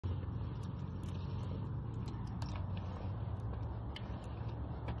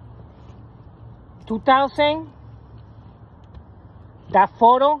2000, that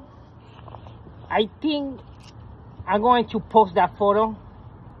photo, I think I'm going to post that photo,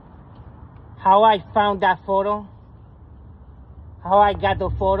 how I found that photo, how I got the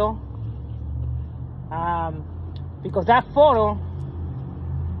photo, because that photo,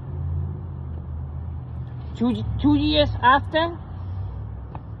 2 years after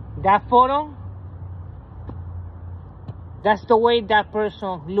that photo, that's the way that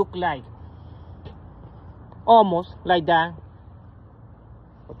person looked like. Almost like that,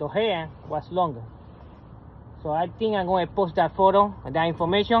 but the hair was longer. So I think I'm going to post that photo and that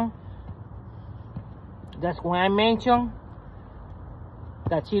information. That's when I mentioned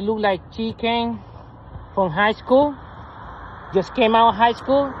that she looked like she came from high school, just came out of high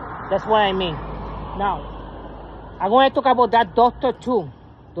school. That's what I mean. Now, I'm going to talk about that doctor too.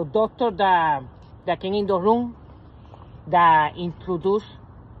 The doctor that came in the room, that introduced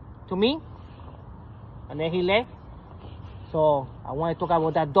to me, and then he left. So I want to talk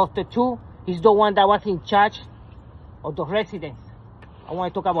about that doctor too. He's the one that was in charge of the residents. I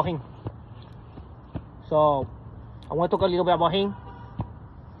want to talk about him. So I want to talk a little bit about him.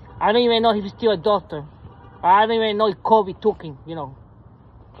 I don't even know if he's still a doctor. I don't even know if COVID took him, you know.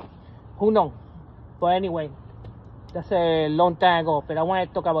 Who knows? But anyway, that's a long time ago, but I want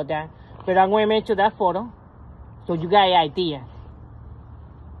to talk about that. But I'm going to mention that photo so you got an idea.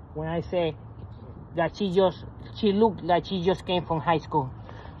 When I say that she looked like she just came from high school.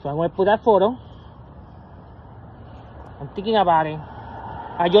 So I'm going to put that photo. I'm thinking about it.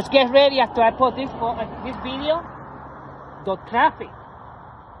 I just get ready after I post this video. The traffic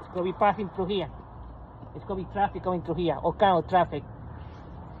is going to be passing through here. It's going to be traffic coming through here. All kind of traffic.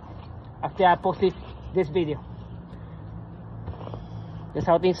 After I post this video. That's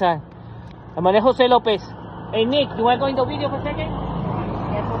how things are. I'm Jose Lopez. Hey Nick, you want to go in the video for a second?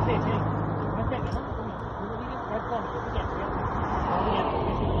 Yeah, for a second. One second, no?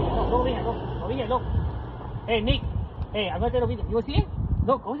 Go here, look. Hey Nick. Hey, I'm going to take a video. You want to see it?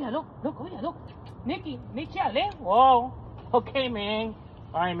 Look, go here, look. Nick Charlie. Whoa. Okay, man.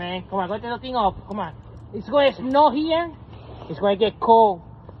 Alright, man. Come on, go take the thing off. Come on. It's going to snow here. It's going to get cold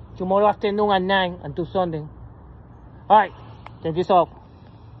tomorrow afternoon at 9 until Sunday. Alright, take this off.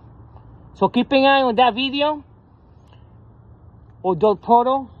 So keep an eye on that video or that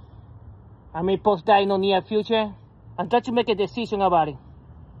photo. I may post that in the near future and try to make a decision about it.